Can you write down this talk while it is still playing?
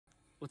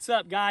What's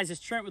up, guys?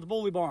 It's Trent with the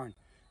Bully Barn.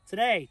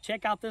 Today,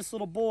 check out this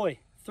little boy,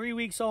 3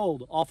 weeks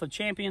old, off of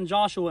Champion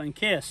Joshua and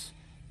Kiss.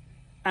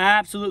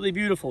 Absolutely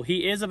beautiful.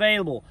 He is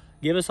available.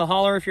 Give us a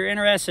holler if you're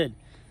interested.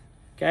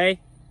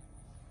 Okay?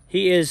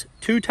 He is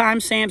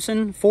 2x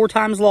Sampson,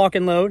 4x lock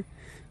and load.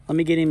 Let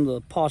me get him the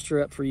posture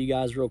up for you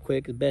guys real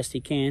quick, as best he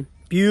can.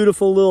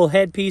 Beautiful little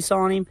headpiece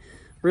on him.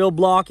 Real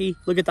blocky.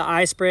 Look at the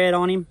eye spread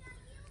on him.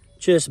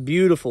 Just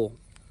beautiful.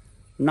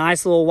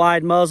 Nice little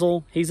wide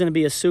muzzle. He's going to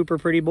be a super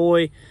pretty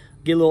boy.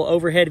 Get a little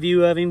overhead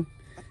view of him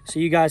so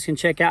you guys can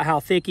check out how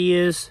thick he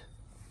is.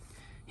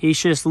 He's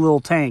just a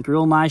little tank.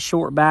 Real nice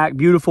short back.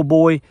 Beautiful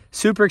boy.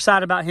 Super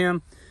excited about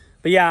him.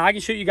 But yeah, I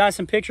can shoot you guys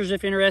some pictures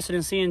if you're interested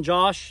in seeing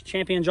Josh.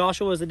 Champion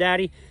Joshua is the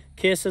daddy.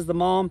 Kiss is the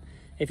mom.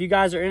 If you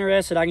guys are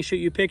interested, I can shoot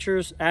you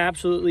pictures.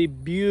 Absolutely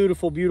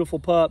beautiful, beautiful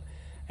pup.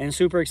 And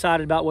super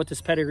excited about what this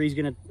pedigree is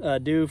going to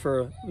do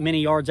for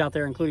many yards out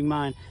there, including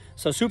mine.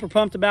 So super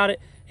pumped about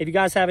it. If you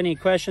guys have any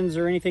questions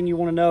or anything you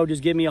want to know,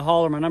 just give me a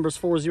holler. My number is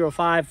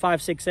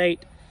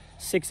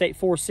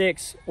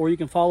 405-568-6846, or you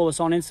can follow us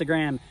on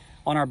Instagram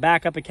on our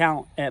backup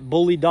account at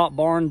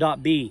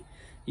bully.barn.b.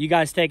 You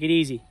guys take it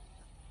easy.